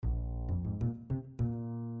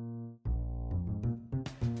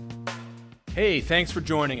Hey, thanks for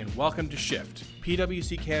joining and welcome to Shift,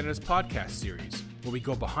 PwC Canada's podcast series, where we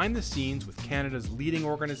go behind the scenes with Canada's leading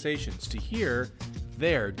organizations to hear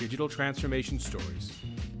their digital transformation stories.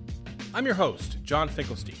 I'm your host, John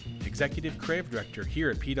Finkelstein, Executive Creative Director here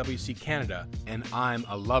at PwC Canada, and I'm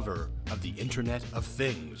a lover of the Internet of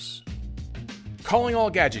Things. Calling all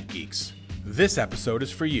gadget geeks, this episode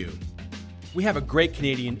is for you. We have a great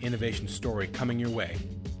Canadian innovation story coming your way.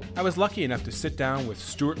 I was lucky enough to sit down with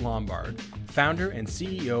Stuart Lombard, founder and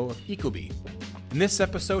CEO of ecobee. In this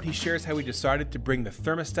episode, he shares how he decided to bring the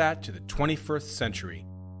thermostat to the 21st century,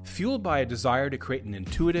 fueled by a desire to create an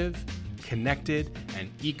intuitive, connected,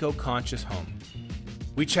 and eco-conscious home.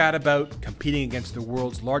 We chat about competing against the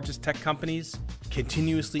world's largest tech companies,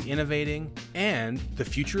 continuously innovating, and the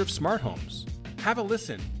future of smart homes. Have a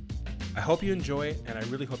listen. I hope you enjoy it, and I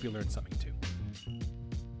really hope you learned something too.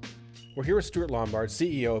 We're here with Stuart Lombard,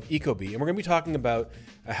 CEO of ecobee, and we're going to be talking about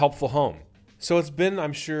a helpful home. So it's been,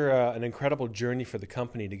 I'm sure, an incredible journey for the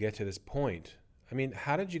company to get to this point. I mean,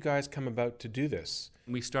 how did you guys come about to do this?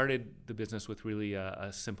 We started the business with really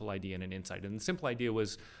a simple idea and an insight. And the simple idea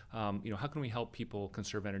was, how can we help people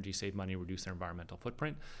conserve energy, save money, reduce their environmental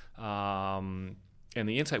footprint? And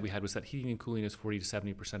the insight we had was that heating and cooling is 40 to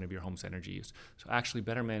 70% of your home's energy use. So actually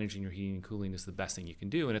better managing your heating and cooling is the best thing you can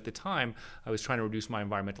do. And at the time, I was trying to reduce my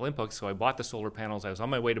environmental impact. So I bought the solar panels. I was on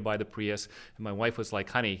my way to buy the Prius. And my wife was like,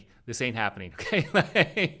 honey, this ain't happening.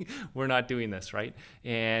 Okay, we're not doing this, right?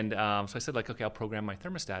 And so I said, okay, I'll program my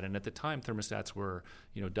thermostat. And at the time, thermostats were,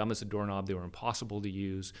 dumb as a doorknob. They were impossible to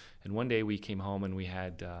use. And one day we came home and we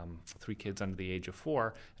had 3 kids under the age of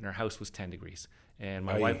 4, and our house was 10 degrees. And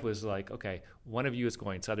my wife was like, okay, one of you is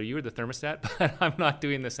going. It's either you or the thermostat, but I'm not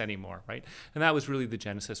doing this anymore, right? And that was really the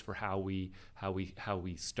genesis for how we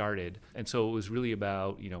started. And so it was really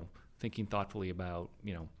about, thinking thoughtfully about,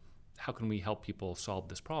 how can we help people solve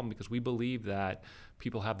this problem? Because we believe that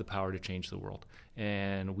people have the power to change the world.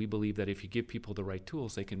 And we believe that if you give people the right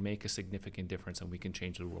tools, they can make a significant difference and we can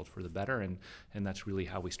change the world for the better. And that's really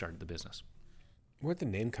how we started the business. Where'd the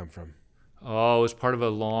name come from? Oh, it was part of a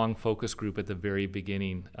long focus group at the very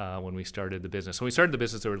beginning when we started the business. When we started the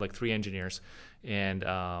business, there were 3 engineers, and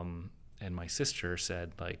my sister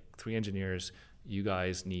said, 3 engineers, you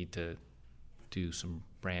guys need to do some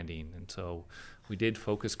branding. And so we did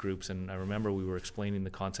focus groups, and I remember we were explaining the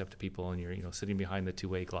concept to people, and you're sitting behind the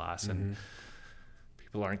two-way glass, and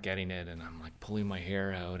people aren't getting it, and I'm pulling my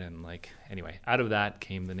hair out, and anyway, out of that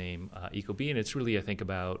came the name ecobee. And it's really, I think,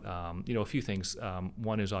 about a few things.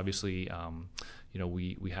 One is obviously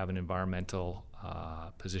we have an environmental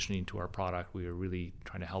positioning to our product. We are really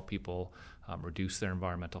trying to help people reduce their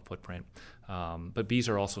environmental footprint. But bees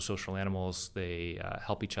are also social animals. They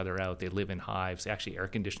help each other out. They live in hives. They actually air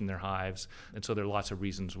condition their hives, and so there are lots of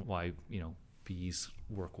reasons why bees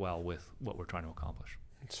work well with what we're trying to accomplish.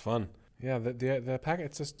 It's fun. Yeah, the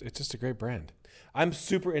packet, it's just a great brand. I'm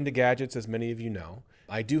super into gadgets, as many of you know.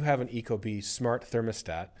 I do have an ecobee smart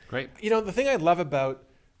thermostat. Great. The thing I love about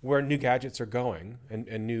where new gadgets are going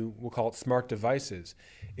and new, we'll call it smart devices,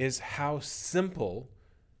 is how simple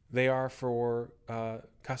they are for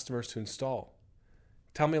customers to install.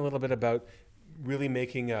 Tell me a little bit about really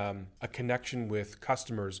making a connection with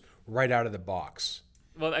customers right out of the box.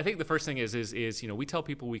 Well, I think the first thing is we tell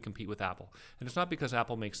people we compete with Apple. And it's not because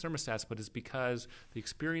Apple makes thermostats, but it's because the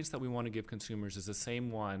experience that we want to give consumers is the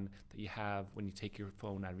same one that you have when you take your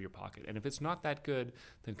phone out of your pocket. And if it's not that good,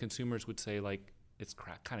 then consumers would say, it's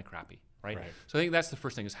kind of crappy, right? So I think that's the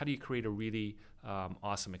first thing, is how do you create a really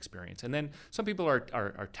awesome experience? And then some people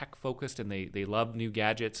are tech focused and they love new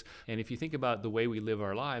gadgets. And if you think about the way we live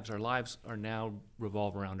our lives are now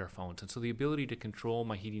revolve around our phones. And so the ability to control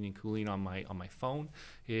my heating and cooling on my phone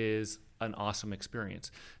is an awesome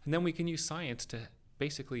experience. And then we can use science to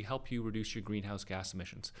basically help you reduce your greenhouse gas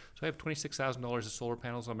emissions. So I have $26,000 of solar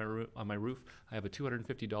panels on my roof. I have a $250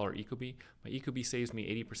 ecobee. My ecobee saves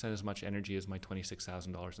me 80% as much energy as my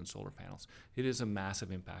 $26,000 in solar panels. It is a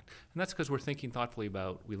massive impact. And that's because we're thinking thoughtfully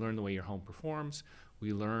about, we learn the way your home performs,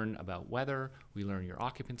 we learn about weather, we learn your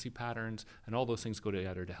occupancy patterns, and all those things go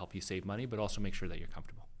together to help you save money, but also make sure that you're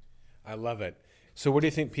comfortable. I love it. So what do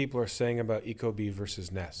you think people are saying about ecobee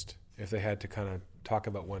versus Nest? If they had to kind of talk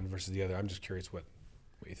about one versus the other, I'm just curious what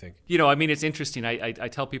you think. It's interesting. I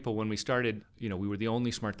tell people when we started, we were the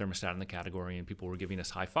only smart thermostat in the category, and people were giving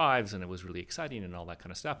us high fives, and it was really exciting and all that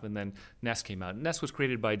kind of stuff. And then Nest came out. Nest was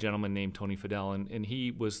created by a gentleman named Tony Fadell, and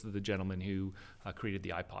he was the gentleman who created the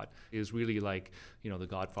iPod. It was really the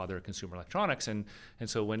godfather of consumer electronics. And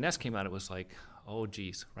so when Nest came out, it was oh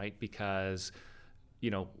geez, right? Because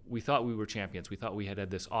we thought we were champions. We thought we had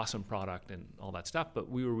this awesome product and all that stuff, but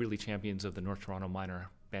we were really champions of the North Toronto Minor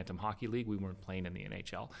Bantam Hockey League. We weren't playing in the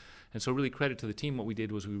NHL. And so really credit to the team. What we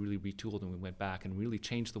did was we really retooled and we went back and really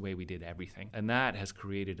changed the way we did everything. And that has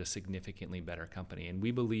created a significantly better company. And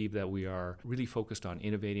we believe that we are really focused on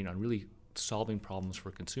innovating, on really solving problems for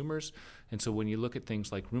consumers. And so when you look at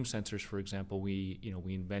things like room sensors, for example, we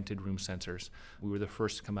invented room sensors. We were the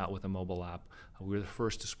first to come out with a mobile app. We were the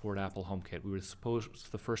first to support Apple HomeKit. We were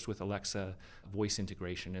the first with Alexa voice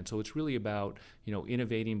integration. And so it's really about,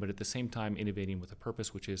 innovating, but at the same time innovating with a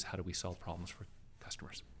purpose, which is how do we solve problems for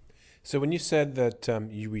customers. So when you said that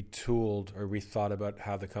you retooled or rethought about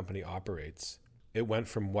how the company operates, it went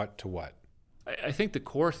from what to what? I think the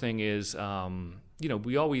core thing is,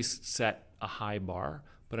 we always set a high bar,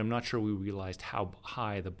 but I'm not sure we realized how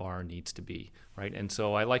high the bar needs to be, right? And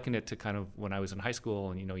so I liken it to kind of when I was in high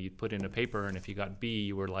school and, you'd put in a paper and if you got B,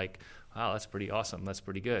 you were like, wow, that's pretty awesome. That's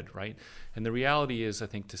pretty good, right? And the reality is, I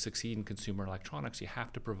think to succeed in consumer electronics, you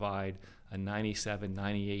have to provide a 97,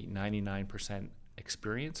 98, 99%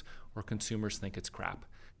 experience or consumers think it's crap.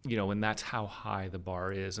 And that's how high the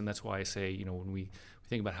bar is. And that's why I say, when we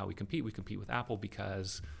think about how we compete with Apple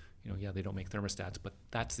because, they don't make thermostats, but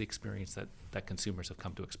that's the experience that consumers have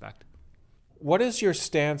come to expect. What is your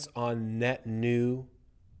stance on net new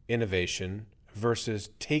innovation versus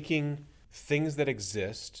taking things that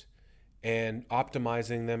exist and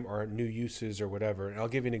optimizing them or new uses or whatever? And I'll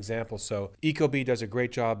give you an example. So Ecobee does a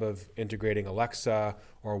great job of integrating Alexa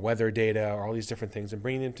or weather data or all these different things and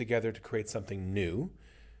bringing them together to create something new.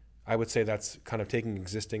 I would say that's kind of taking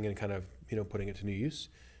existing and kind of, putting it to new use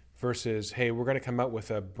versus, hey, we're going to come out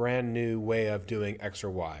with a brand new way of doing X or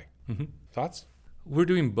Y. Mm-hmm. Thoughts? We're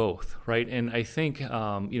doing both, right? And I think,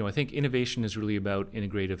 I think innovation is really about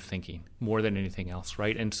integrative thinking more than anything else,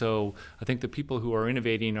 right? And so I think the people who are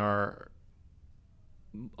innovating are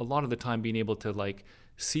a lot of the time being able to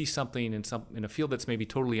see something in a field that's maybe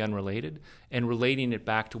totally unrelated and relating it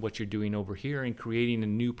back to what you're doing over here and creating a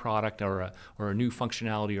new product or a new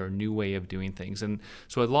functionality or a new way of doing things. And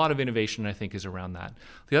so a lot of innovation, I think, is around that.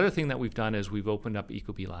 The other thing that we've done is we've opened up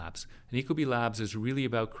Ecobee Labs. And Ecobee Labs is really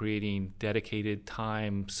about creating dedicated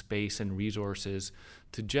time, space, and resources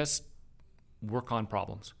to just work on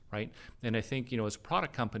problems, right? And I think, as a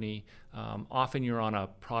product company, often you're on a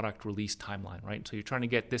product release timeline, right? So you're trying to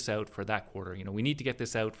get this out for that quarter. We need to get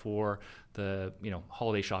this out for the,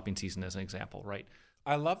 holiday shopping season as an example, right?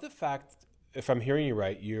 I love the fact, if I'm hearing you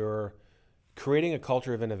right, you're creating a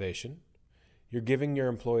culture of innovation. You're giving your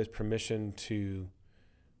employees permission to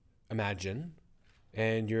imagine,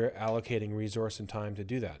 and you're allocating resource and time to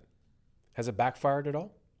do that. Has it backfired at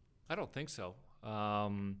all? I don't think so.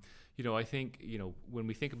 I think, when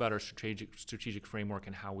we think about our strategic framework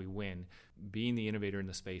and how we win, being the innovator in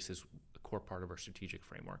the space is a core part of our strategic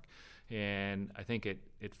framework. And I think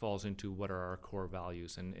it falls into what are our core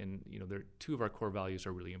values. And there two of our core values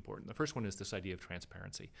are really important. The first one is this idea of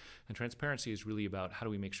transparency. And transparency is really about how do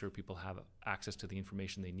we make sure people have access to the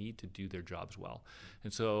information they need to do their jobs well.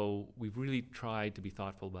 And so we've really tried to be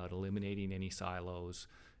thoughtful about eliminating any silos,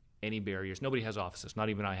 any barriers. Nobody has offices. Not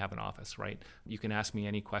even I have an office, right? You can ask me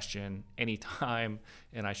any question, anytime,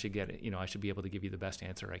 and I should get it. I should be able to give you the best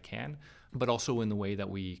answer I can, but also in the way that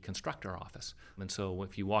we construct our office. And so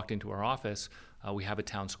if you walked into our office, we have a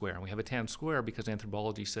town square. And we have a town square because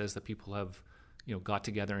anthropology says that people have got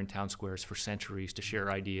together in town squares for centuries to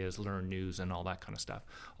share ideas, learn news, and all that kind of stuff.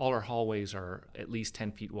 All our hallways are at least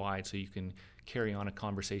 10 feet wide, so you can carry on a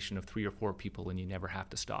conversation of 3 or 4 people and you never have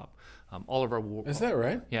to stop. All of our Is that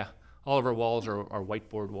right? Yeah. All of our walls are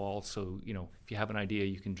whiteboard walls, so if you have an idea,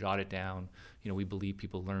 you can jot it down. We believe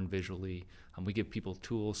people learn visually. We give people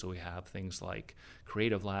tools, so we have things like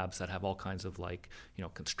creative labs that have all kinds of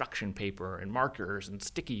construction paper and markers and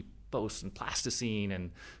sticky posts and plasticine,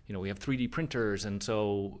 and we have 3D printers, and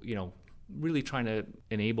so really trying to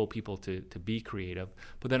enable people to be creative,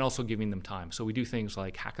 but then also giving them time. So we do things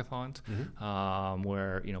like hackathons,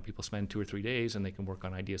 where people spend 2 or 3 days and they can work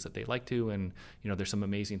on ideas that they like to, and there's some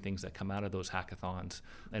amazing things that come out of those hackathons.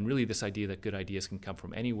 And really this idea that good ideas can come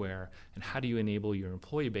from anywhere, and how do you enable your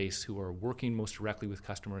employee base who are working most directly with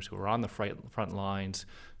customers, who are on the front lines,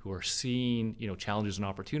 who are seeing challenges and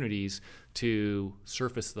opportunities, to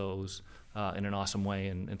surface those in an awesome way.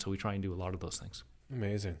 And so we try and do a lot of those things.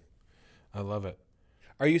 Amazing. I love it.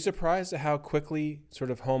 Are you surprised at how quickly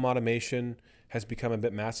sort of home automation has become a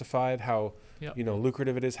bit massified? How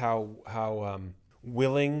lucrative it is? How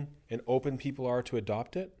willing and open people are to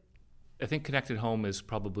adopt it? I think connected home is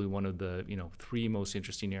probably one of the 3 most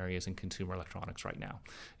interesting areas in consumer electronics right now.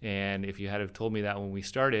 And if you had have told me that when we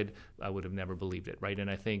started, I would have never believed it, right? And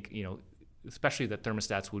I think especially that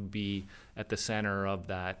thermostats would be at the center of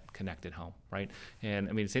that connected home, right? And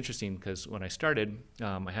I mean, it's interesting because when I started,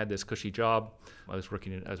 I had this cushy job. I was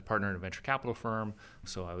working as a partner in a venture capital firm.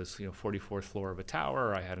 So I was, 44th floor of a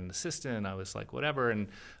tower. I had an assistant. I was like, whatever. And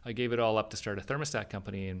I gave it all up to start a thermostat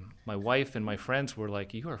company. And my wife and my friends were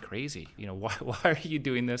like, you are crazy. Why are you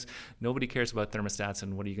doing this? Nobody cares about thermostats.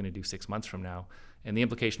 And what are you going to do 6 months from now? And the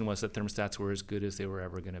implication was that thermostats were as good as they were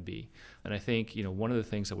ever going to be. And I think, one of the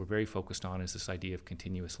things that we're very focused on is this idea of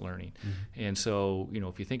continuous learning. Mm-hmm. And so,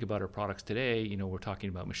 if you think about our products today, we're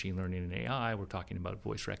talking about machine learning and AI, we're talking about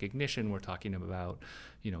voice recognition, we're talking about,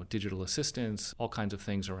 digital assistants, all kinds of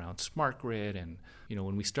things around smart grid. And,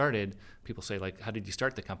 when we started, people say, like, how did you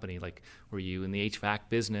start the company? Like, were you in the HVAC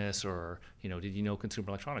business or, did you know consumer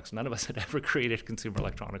electronics? None of us had ever created a consumer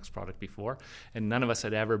electronics product before, and none of us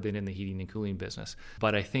had ever been in the heating and cooling business.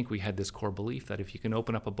 But I think we had this core belief that if you can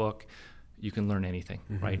open up a book, you can learn anything,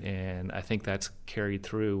 mm-hmm. right? And I think that's carried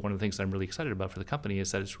through. One of the things I'm really excited about for the company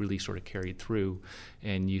is that it's really sort of carried through,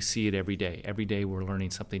 and you see it every day. Every day we're learning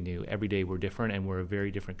something new. Every day we're different, and we're a very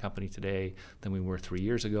different company today than we were 3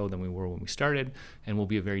 years ago, than we were when we started, and we'll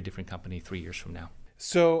be a very different company 3 years from now.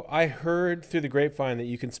 So I heard through the grapevine that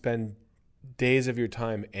you can spend days of your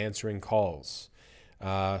time answering calls,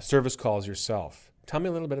 service calls yourself. Tell me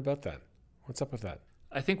a little bit about that. What's up with that?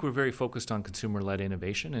 I think we're very focused on consumer-led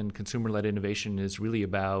innovation, and consumer-led innovation is really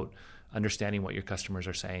about understanding what your customers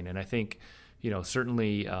are saying. And I think,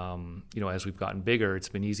 certainly, as we've gotten bigger, it's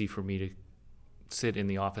been easy for me to sit in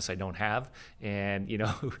the office I don't have and,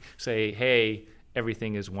 say, hey,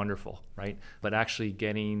 everything is wonderful, right? But actually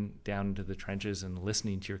getting down into the trenches and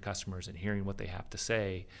listening to your customers and hearing what they have to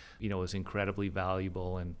say, is incredibly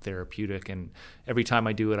valuable and therapeutic. And every time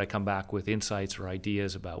I do it, I come back with insights or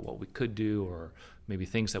ideas about what we could do, or maybe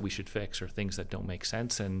things that we should fix or things that don't make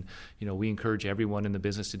sense. And, we encourage everyone in the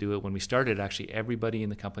business to do it. When we started, actually, everybody in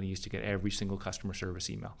the company used to get every single customer service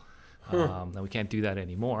email. Now, we can't do that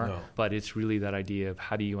anymore, but it's really that idea of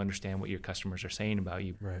how do you understand what your customers are saying about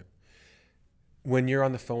you. Right. When you're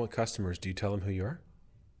on the phone with customers, do you tell them who you are?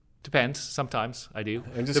 Depends. Sometimes I do.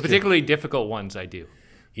 The particularly difficult ones I do.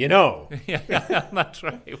 Yeah, that's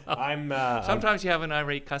right. Well, sometimes you have an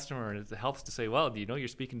irate customer, and it helps to say, well, do you know you're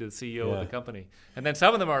speaking to the CEO of the company? And then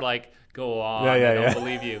some of them are like, go on, I don't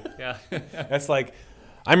believe you. Yeah. That's like,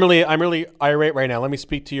 I'm really irate right now. Let me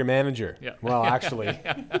speak to your manager. Yeah. Well, actually,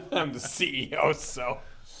 I'm the CEO, so.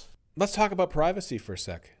 Let's talk about privacy for a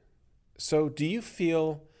sec. So do you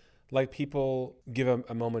feel like people give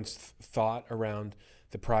a moment's thought around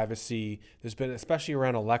the privacy? There's been, especially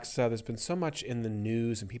around Alexa, there's been so much in the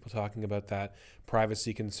news and people talking about that,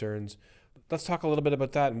 privacy concerns. Let's talk a little bit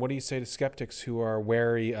about that. And what do you say to skeptics who are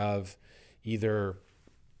wary of either,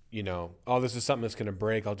 this is something that's going to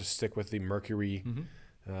break, I'll just stick with the Mercury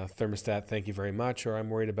thermostat, thank you very much, or I'm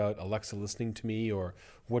worried about Alexa listening to me, or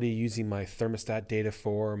what are you using my thermostat data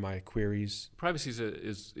for, my queries? Privacy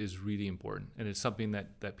is really important, and it's something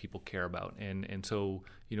that people care about. And so,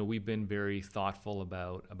 we've been very thoughtful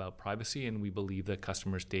about privacy, and we believe that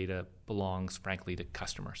customers' data belongs, frankly, to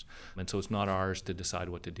customers. And so it's not ours to decide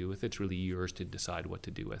what to do with it. It's really yours to decide what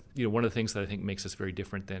to do with. One of the things that I think makes us very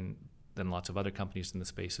different than lots of other companies in the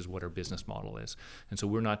space is what our business model is. And so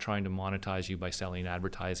we're not trying to monetize you by selling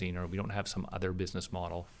advertising, or we don't have some other business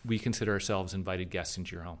model. We consider ourselves invited guests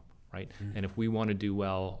into your home, right? Mm-hmm. And if we want to do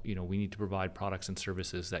well, we need to provide products and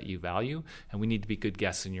services that you value, and we need to be good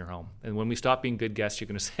guests in your home. And when we stop being good guests, you're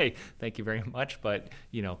going to say, thank you very much, but,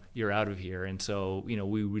 you're out of here. And so, we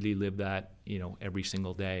really live that, every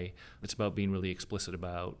single day. It's about being really explicit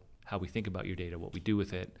about how we think about your data, what we do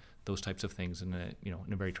with it, those types of things in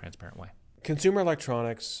a very transparent way. Consumer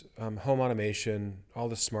electronics, home automation, all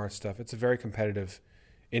this smart stuff, it's a very competitive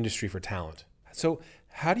industry for talent. So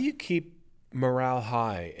how do you keep morale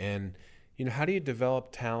high, and how do you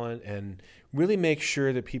develop talent and really make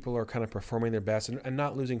sure that people are kind of performing their best and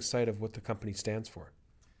not losing sight of what the company stands for?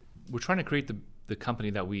 We're trying to create the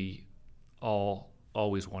company that we all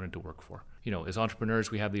always wanted to work for. As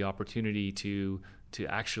entrepreneurs, we have the opportunity to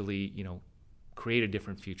actually, create a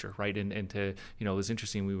different future, right? And to, it was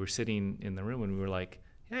interesting. We were sitting in the room and we were like,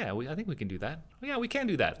 I think we can do that. Yeah, we can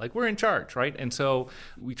do that. Like, we're in charge, right? And so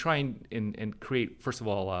we try and create, first of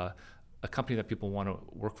all, a company that people want to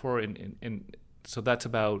work for. And so that's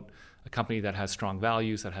about a company that has strong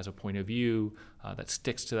values, that has a point of view, that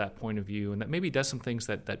sticks to that point of view, and that maybe does some things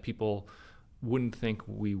that people wouldn't think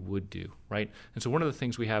we would do, right? And so one of the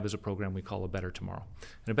things we have is a program we call A Better Tomorrow.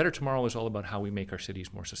 And A Better Tomorrow is all about how we make our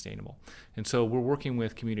cities more sustainable. And so we're working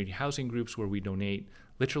with community housing groups where we donate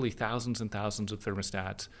literally thousands and thousands of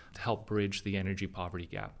thermostats to help bridge the energy poverty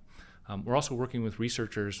gap. We're also working with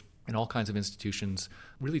researchers in all kinds of institutions,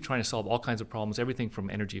 really trying to solve all kinds of problems, everything from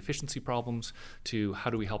energy efficiency problems to how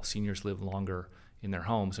do we help seniors live longer in their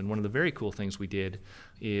homes. And one of the very cool things we did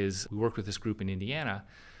is we worked with this group in Indiana,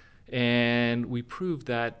 and we proved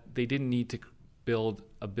that they didn't need to build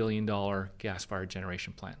 $1 billion gas-fired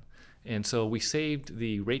generation plant. And so we saved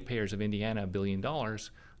the ratepayers of Indiana $1 billion,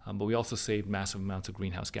 but we also saved massive amounts of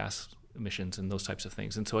greenhouse gas emissions and those types of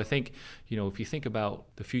things. And so I think, if you think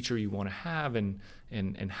about the future you want to have and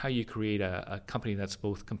how you create a company that's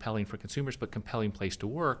both compelling for consumers but compelling place to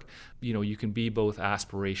work, you can be both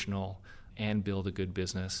aspirational and build a good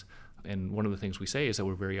business. And one of the things we say is that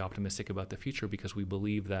we're very optimistic about the future because we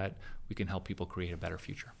believe that we can help people create a better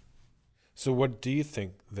future. So what do you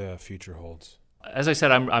think the future holds? As I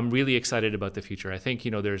said, I'm really excited about the future. I think,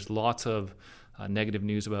 there's lots of negative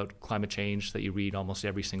news about climate change that you read almost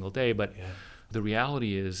every single day, but the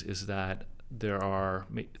reality is that there are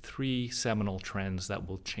 3 seminal trends that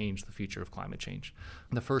will change the future of climate change.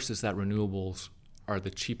 And the first is that renewables are the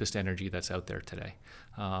cheapest energy that's out there today.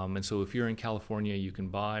 And so if you're in California, you can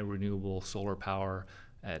buy renewable solar power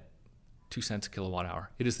at 2 cents a kilowatt hour.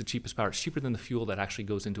 It is the cheapest power. It's cheaper than the fuel that actually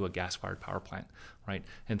goes into a gas-fired power plant, right?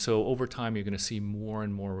 And so over time, you're going to see more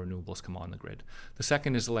and more renewables come on the grid. The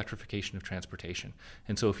second is electrification of transportation.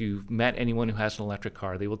 And so if you've met anyone who has an electric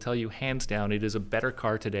car, they will tell you hands down, it is a better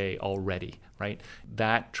car today already, right?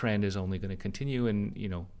 That trend is only going to continue, and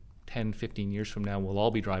 10, 15 years from now, we'll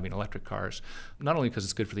all be driving electric cars, not only because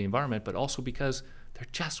it's good for the environment, but also because they're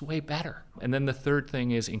just way better. And then the third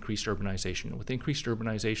thing is increased urbanization. With increased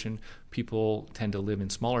urbanization, people tend to live in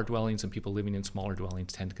smaller dwellings, and people living in smaller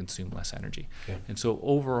dwellings tend to consume less energy. Yeah. And so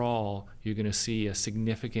overall, you're going to see a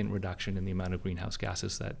significant reduction in the amount of greenhouse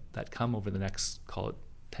gases that come over the next, call it,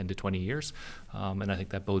 10 to 20 years. And I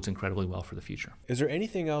think that bodes incredibly well for the future. Is there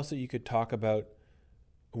anything else that you could talk about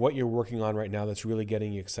what you're working on right now that's really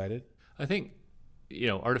getting you excited? I think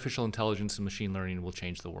artificial intelligence and machine learning will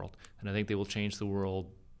change the world. And I think they will change the world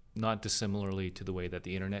not dissimilarly to the way that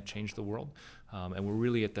the internet changed the world. And we're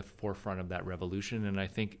really at the forefront of that revolution. And I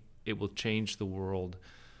think it will change the world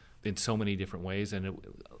in so many different ways. And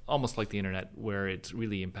almost like the internet, where it's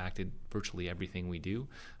really impacted virtually everything we do.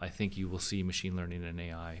 I think you will see machine learning and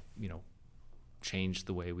AI, change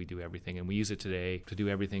the way we do everything. And we use it today to do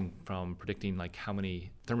everything from predicting like how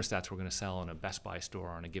many thermostats we're going to sell in a Best Buy store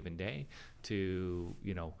on a given day to,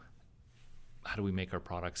 how do we make our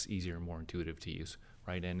products easier and more intuitive to use,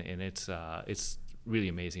 right? And it's really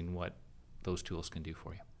amazing what those tools can do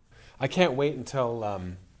for you. I can't wait until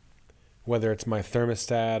whether it's my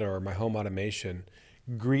thermostat or my home automation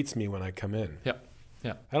greets me when I come in. Yep.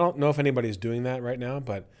 I don't know if anybody's doing that right now,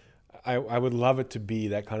 but I would love it to be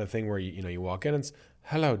that kind of thing where you walk in and it's,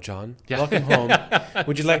 hello, John. Yeah. Welcome home.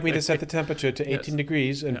 Would you like me to set the temperature to 18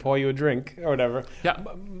 degrees and pour you a drink or whatever? Yeah.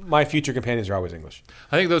 My future companions are always English.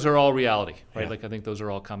 I think those are all reality, right? Yeah. I think those are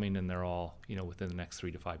all coming, and they're all, within the next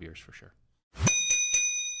 3 to 5 years for sure.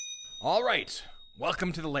 All right.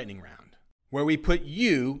 Welcome to the lightning round, where we put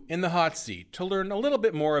you in the hot seat to learn a little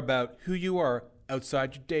bit more about who you are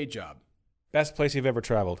outside your day job. Best place you've ever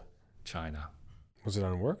traveled? China. Was it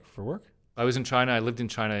for work? I was in China. I lived in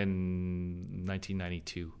China in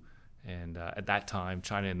 1992. And at that time,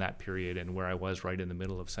 China in that period and where I was right in the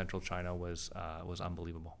middle of central China was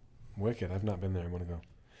unbelievable. Wicked. I've not been there. I want to go.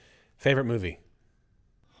 Favorite movie?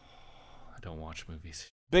 I don't watch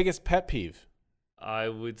movies. Biggest pet peeve? I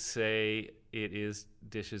would say it is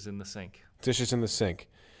dishes in the sink. Dishes in the sink.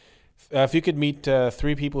 If you could meet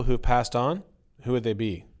 3 people who have passed on, who would they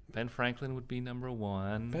be? Ben Franklin would be number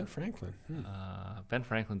 1. Ben Franklin. Ben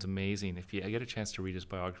Franklin's amazing. If I get a chance to read his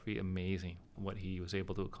biography, amazing what he was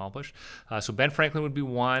able to accomplish. So Ben Franklin would be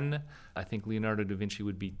 1. I think Leonardo da Vinci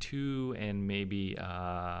would be 2, and maybe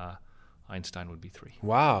Einstein would be 3.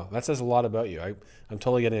 Wow, that says a lot about you. I'm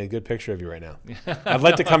totally getting a good picture of you right now. I'd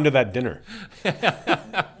like to come to that dinner.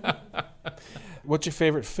 What's your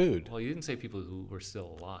favorite food? Well, you didn't say people who were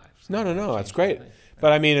still alive. So no, that's great.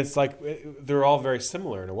 But I mean, it's like they're all very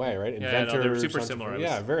similar in a way, right? Inventors, they're super similar.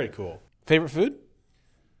 Yeah, very cool. Favorite food?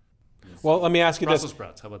 Well, let me ask you this. Brussels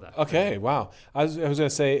sprouts, how about that? Okay, wow. I was going to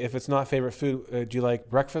say, if it's not favorite food, do you like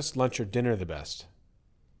breakfast, lunch, or dinner the best?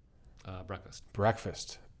 Breakfast.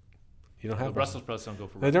 Breakfast. You don't have Brussels sprouts don't go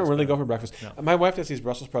for breakfast. They don't really go for breakfast. No. My wife does these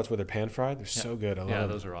Brussels sprouts where they're pan fried. They're so good. I love them.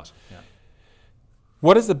 Those are awesome. Yeah.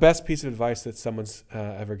 What is the best piece of advice that someone's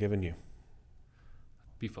ever given you?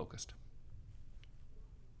 Be focused.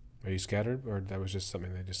 Are you scattered, or that was just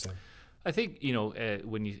something they just said? I think,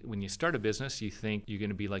 when you start a business, you think you're going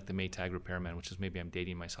to be like the Maytag repairman, which is, maybe I'm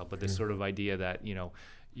dating myself, but this sort of idea that,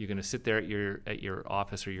 you're going to sit there at your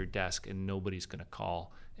office or your desk and nobody's going to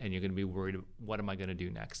call and you're going to be worried, what am I going to do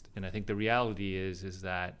next? And I think the reality is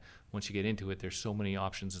that once you get into it, there's so many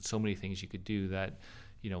options and so many things you could do that,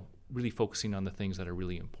 really focusing on the things that are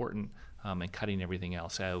really important and cutting everything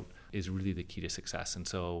else out is really the key to success. And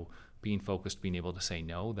so being focused, being able to say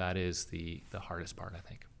no, that is the hardest part, I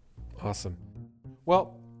think. Awesome.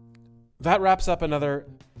 Well, that wraps up another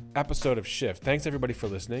episode of Shift. Thanks everybody for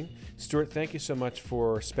listening. Stuart, thank you so much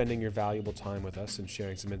for spending your valuable time with us and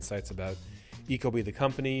sharing some insights about Ecobee the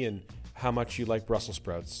company and how much you like Brussels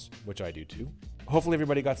sprouts, which I do too. Hopefully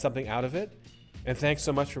everybody got something out of it. And thanks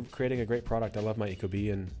so much for creating a great product. I love my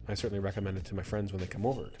Ecobee, and I certainly recommend it to my friends when they come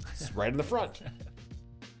over. It's right in the front.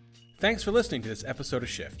 Thanks for listening to this episode of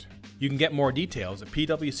Shift. You can get more details at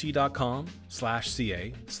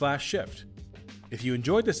pwc.com/ca/shift. If you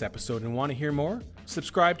enjoyed this episode and want to hear more,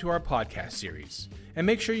 subscribe to our podcast series. And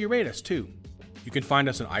make sure you rate us too. You can find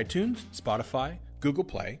us on iTunes, Spotify, Google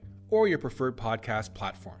Play, or your preferred podcast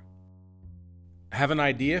platform. Have an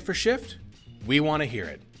idea for Shift? We want to hear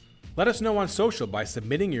it. Let us know on social by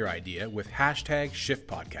submitting your idea with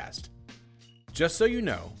 #ShiftPodcast. Just so you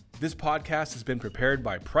know, this podcast has been prepared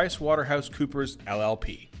by PricewaterhouseCoopers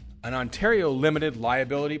LLP, an Ontario limited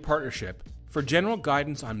liability partnership for general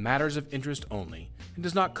guidance on matters of interest only and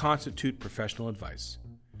does not constitute professional advice.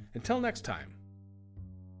 Until next time.